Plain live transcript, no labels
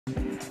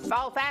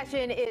Fall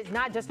fashion is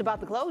not just about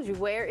the clothes you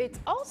wear, it's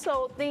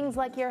also things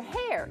like your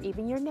hair,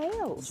 even your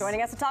nails.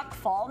 Joining us to talk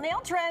fall nail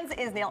trends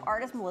is nail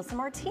artist Melissa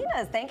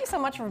Martinez. Thank you so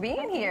much for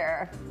being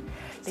here.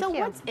 So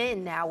what's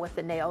in now with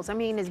the nails? I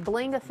mean, is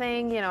bling a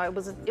thing? You know, it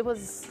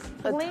was.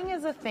 Bling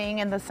is a thing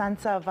in the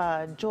sense of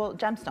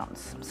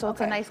gemstones. So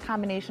it's a nice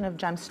combination of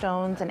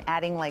gemstones and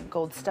adding like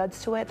gold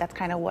studs to it. That's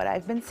kind of what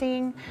I've been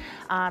seeing.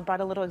 Brought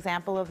a little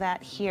example of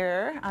that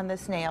here on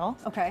this nail.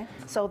 Okay.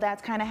 So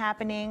that's kind of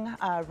happening.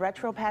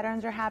 Retro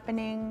patterns are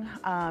happening.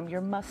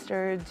 Your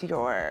mustards,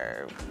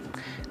 your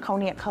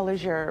cognac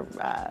colors, your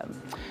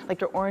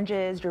like your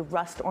oranges, your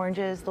rust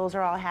oranges, those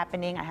are all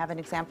happening. I have an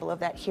example of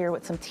that here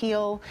with some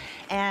teal.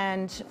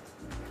 And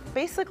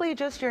basically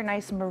just your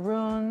nice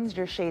maroons,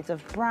 your shades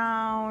of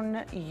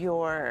brown,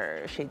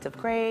 your shades of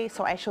gray.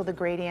 So I show the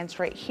gradients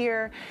right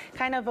here.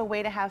 Kind of a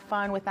way to have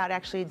fun without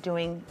actually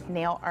doing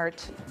nail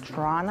art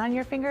drawn on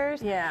your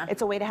fingers. Yeah.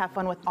 It's a way to have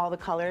fun with all the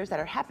colors that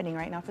are happening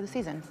right now for the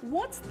season.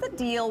 What's the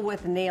deal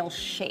with nail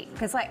shape?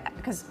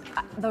 Because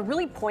the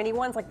really pointy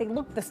ones, like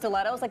the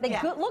stilettos, like they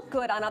look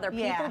good on other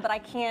people, but I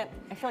feel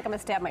like I'm gonna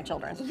stab my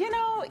children. You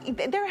know,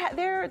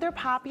 they're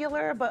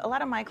popular, but a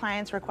lot of my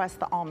clients request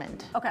the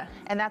almond. Okay.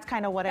 And that's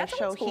kind of what I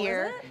show cool,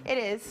 here. isn't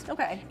It is.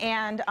 Okay.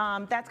 And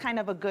that's kind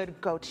of a good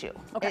go-to.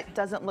 Okay. It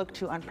doesn't look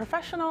too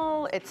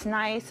unprofessional. It's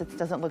nice. It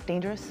doesn't look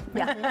dangerous.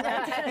 Yeah.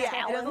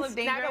 Yeah, it doesn't look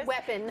dangerous. Not a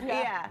weapon.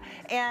 Yeah.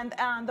 And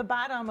the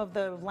bottom of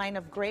the line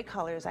of gray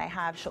colors I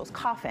have shows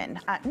coffin.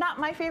 Not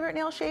my favorite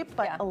nail shape,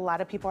 but a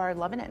lot of people are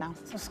loving it now.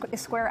 So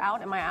is square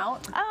out? Am I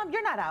out?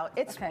 You're not out.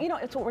 It's you know,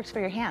 it's what works for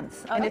your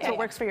hands, and it's what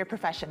works for your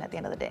profession at the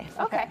end of the day.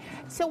 Okay.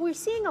 So we're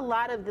seeing a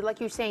lot of, like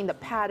you're saying, the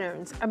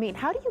patterns. I mean,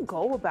 how do you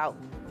go about?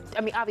 I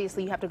mean,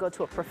 obviously you have to go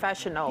to a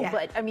professional,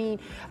 but I mean,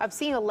 I've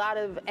seen a lot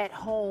of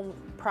at-home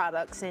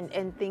products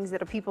and things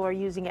that people are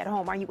using at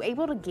home. Are you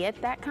able to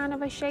get that kind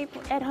of a shape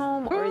at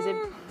home, or is it,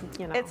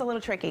 you know? It's a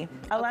little tricky.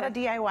 A lot of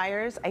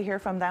DIYers, I hear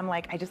from them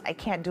like, I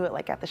can't do it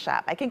like at the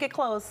shop. I can get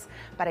close,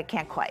 but I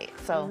can't quite.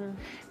 So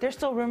there's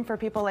still room for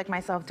people like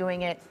myself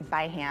doing it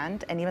by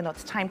hand, and even though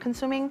it's time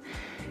consuming,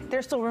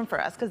 there's still room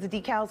for us because the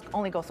decals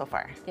only go so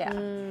far. Yeah.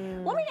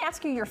 Let me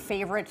ask you your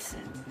favorite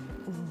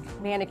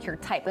manicure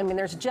type. I mean,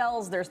 there's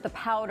gels, there's the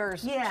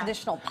powders,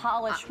 traditional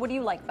polish. What do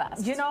you like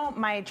best? You know,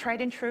 my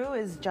tried and true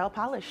is gel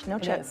polish, no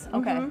chips.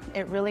 Okay.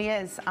 It really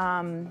is.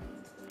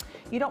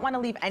 You don't want to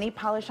leave any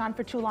polish on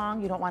for too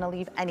long. You don't want to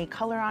leave any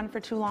color on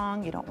for too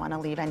long. You don't want to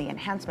leave any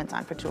enhancements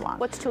on for too long.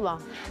 What's too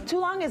long? Too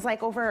long is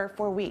like over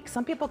 4 weeks.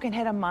 Some people can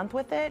hit a month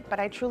with it, but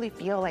I truly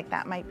feel like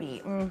that might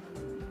be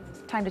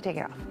time to take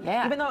it off.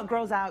 Yeah. Even though it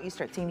grows out, you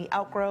start seeing the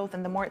outgrowth,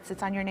 and the more it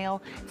sits on your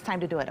nail, it's time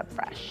to do it up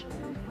fresh.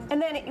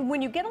 And then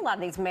when you get a lot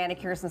of these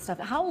manicures and stuff,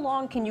 how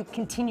long can you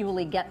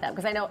continually get them?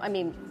 Because I know, I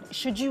mean,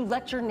 should you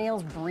let your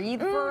nails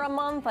breathe for a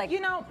month? Like,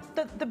 you know,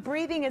 the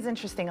breathing is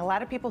interesting. A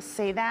lot of people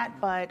say that,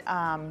 but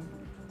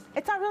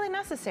it's not really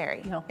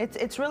necessary. No.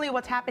 It's really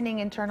what's happening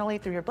internally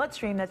through your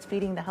bloodstream that's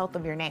feeding the health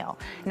of your nail,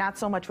 not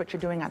so much what you're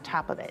doing on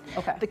top of it.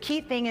 Okay. The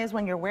key thing is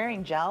when you're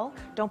wearing gel,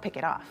 don't pick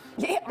it off.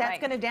 Yeah, that's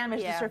going to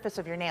damage the surface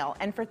of your nail.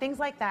 And for things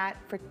like that,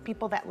 for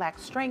people that lack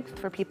strength,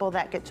 for people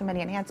that get too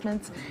many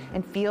enhancements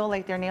and feel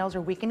like their nails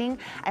are weakening,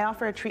 I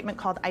offer a treatment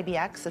called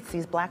IBX. It's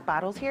these black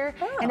bottles here,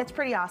 and it's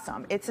pretty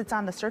awesome. It sits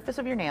on the surface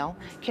of your nail,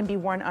 can be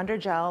worn under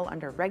gel,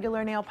 under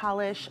regular nail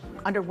polish,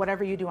 under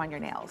whatever you do on your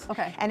nails.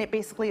 Okay. And it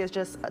basically is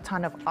just a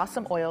ton of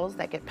awesome oils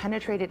that get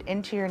penetrated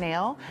into your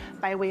nail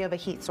by way of a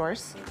heat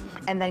source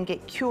and then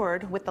get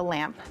cured with the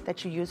lamp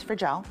that you use for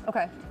gel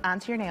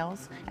onto your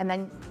nails, and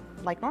then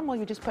like normal,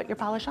 you just put your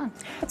polish on.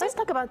 Let's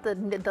talk about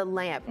the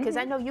lamp, because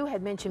I know you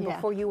had mentioned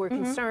before you were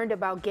concerned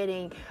about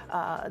getting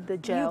the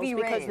gels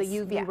because of the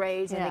UV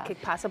rays and it could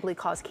possibly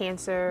cause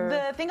cancer.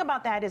 The thing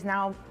about that is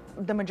now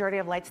the majority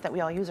of lights that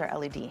we all use are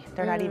LED.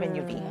 They're not even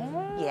UV.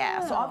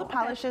 Yeah, so all the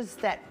polishes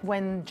that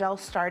when gel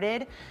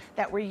started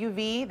that were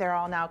UV, they're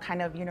all now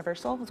kind of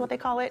universal is what they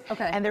call it.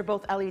 And they're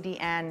both LED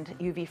and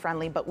UV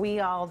friendly, but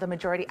the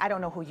majority, I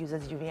don't know who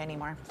uses UV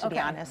anymore, to be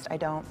honest, I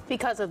don't.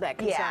 Because of that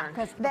concern.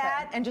 Yeah,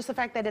 that and just the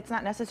fact that it's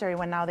not necessary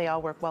when now they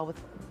all work well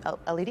with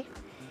LED.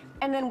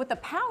 And then with the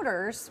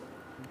powders,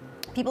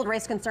 people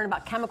raise concern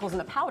about chemicals in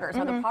the powders.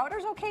 Are the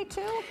powders okay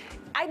too?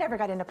 I never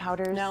got into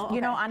powders. No?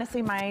 You know,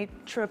 honestly, my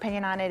true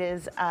opinion on it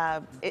is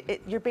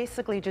you're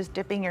basically just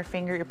dipping your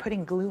finger, you're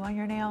putting glue on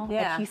your nail,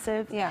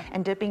 adhesive,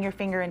 and dipping your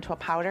finger into a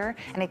powder.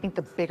 And I think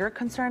the bigger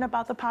concern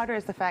about the powder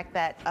is the fact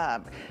that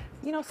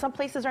you know, some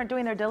places aren't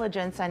doing their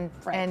diligence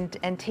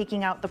and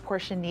taking out the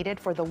portion needed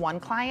for the one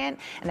client,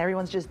 and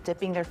everyone's just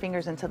dipping their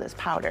fingers into this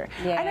powder.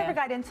 I never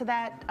got into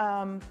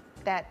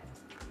that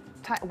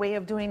way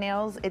of doing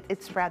nails.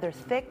 It's rather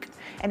thick,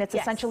 and it's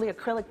essentially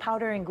acrylic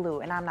powder and glue,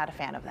 and I'm not a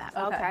fan of that.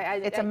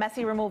 It's a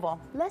messy removal.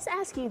 Let's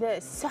ask you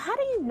this. So how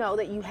do you know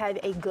that you have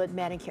a good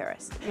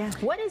manicurist?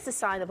 What is the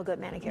sign of a good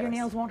manicurist? Your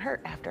nails won't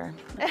hurt after.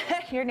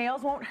 Your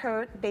nails won't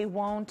hurt. They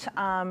won't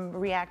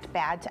react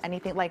bad to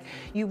anything. Like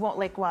you won't,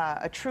 like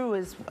a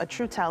true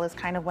tell is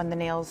kind of when the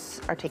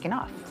nails are taken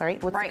off,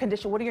 right? What's the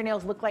condition? What do your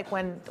nails look like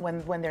when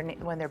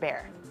they're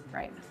bare?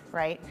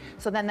 Right?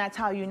 So then that's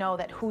how you know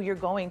that who you're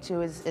going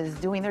to is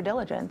doing their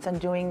diligence and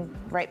doing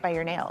right by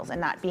your nails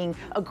and not being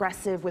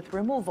aggressive with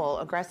removal,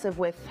 aggressive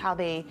with how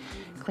they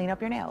clean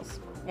up your nails.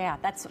 Yeah,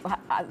 that's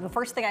the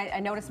first thing I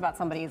noticed about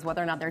somebody is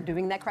whether or not they're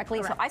doing that correctly.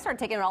 Correct. So I started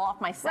taking it all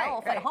off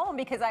myself Right. at home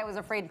because I was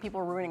afraid people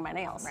were ruining my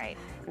nails. Right.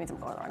 It means I'm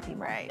going to the wrong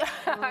people. Right.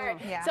 All right.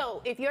 Yeah.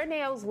 So if your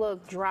nails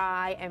look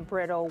dry and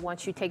brittle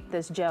once you take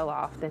this gel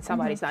off, then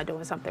somebody's not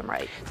doing something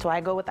right. So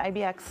I go with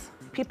IBX.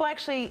 People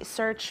actually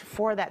search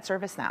for that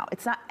service now.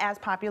 It's not as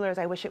popular as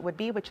I wish it would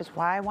be, which is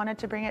why I wanted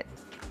to bring it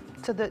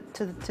to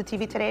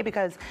TV today,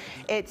 because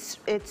it's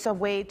a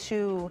way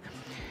to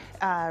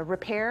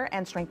repair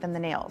and strengthen the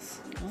nails.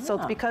 So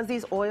it's because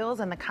these oils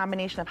and the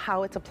combination of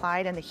how it's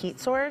applied and the heat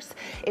source,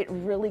 it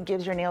really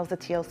gives your nails the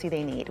TLC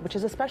they need, which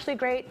is especially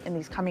great in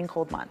these coming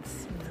cold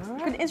months.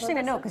 Good, interesting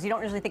to know because you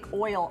don't usually think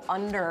oil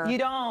under. You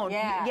don't.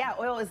 Yeah. Yeah,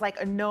 oil is like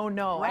a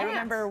no-no. Right. I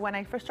remember when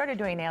I first started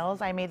doing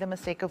nails, I made the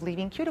mistake of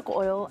leaving cuticle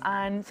oil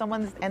on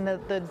someone's, and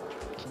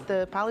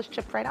the polish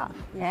chipped right off.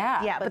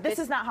 Yeah. Yeah, but this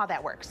is not how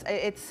that works.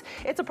 It's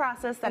a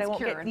process that It's I won't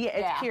cured. get. Yeah, it's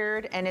Yeah.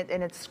 cured and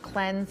it's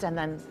cleansed and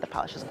then the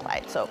polish is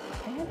applied. So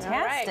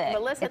Fantastic. All right,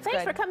 Melissa, It's thanks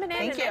good. for coming in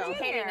Thank and you.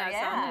 educating us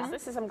Yeah. on this.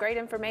 This is some great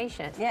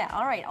information. Yeah,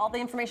 all right. All the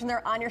information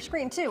there on your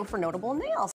screen, too, for Notable Nails.